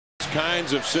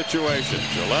kinds of situations.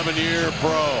 11-year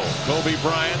pro Kobe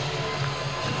Bryant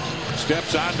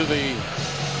steps onto the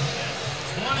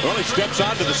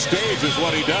stage is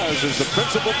what he does, is the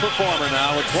principal performer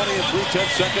now with 20 and 3/10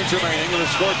 seconds remaining, and the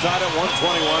score tied at 121.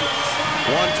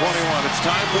 It's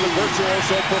time for the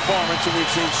virtuoso performance, and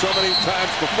we've seen so many times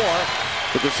before,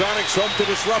 but the Sonics hope to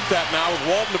disrupt that now with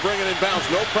Walton to bring it inbounds.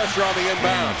 No pressure on the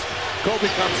inbounds. Kobe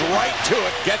comes right to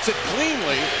it, gets it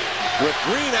cleanly with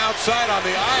Green outside on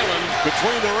the island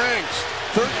between the rings.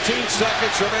 13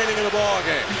 seconds remaining in the ball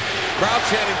game. Crowd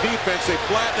chanting defense. They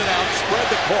flatten it out, spread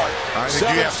the court. I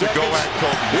think you have to go at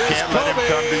Kobe. You can't let him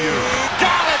come to you.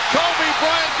 Got it! Kobe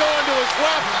Bryant going to his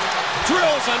left.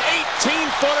 Drills an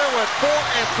 18-footer with 4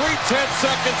 and 3/10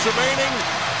 seconds remaining.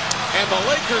 And the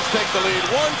Lakers take the lead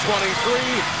 123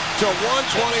 to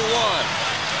 121.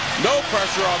 No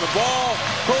pressure on the ball.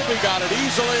 Kobe got it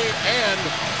easily, and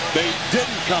they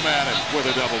didn't come at him with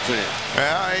a double team.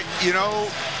 You know,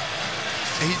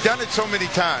 he's done it so many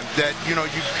times that, you know,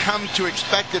 you come to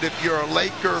expect it. If you're a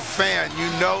Laker fan, you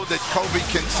know that Kobe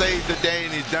can save the day,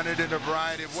 and he's done it in a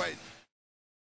variety of ways.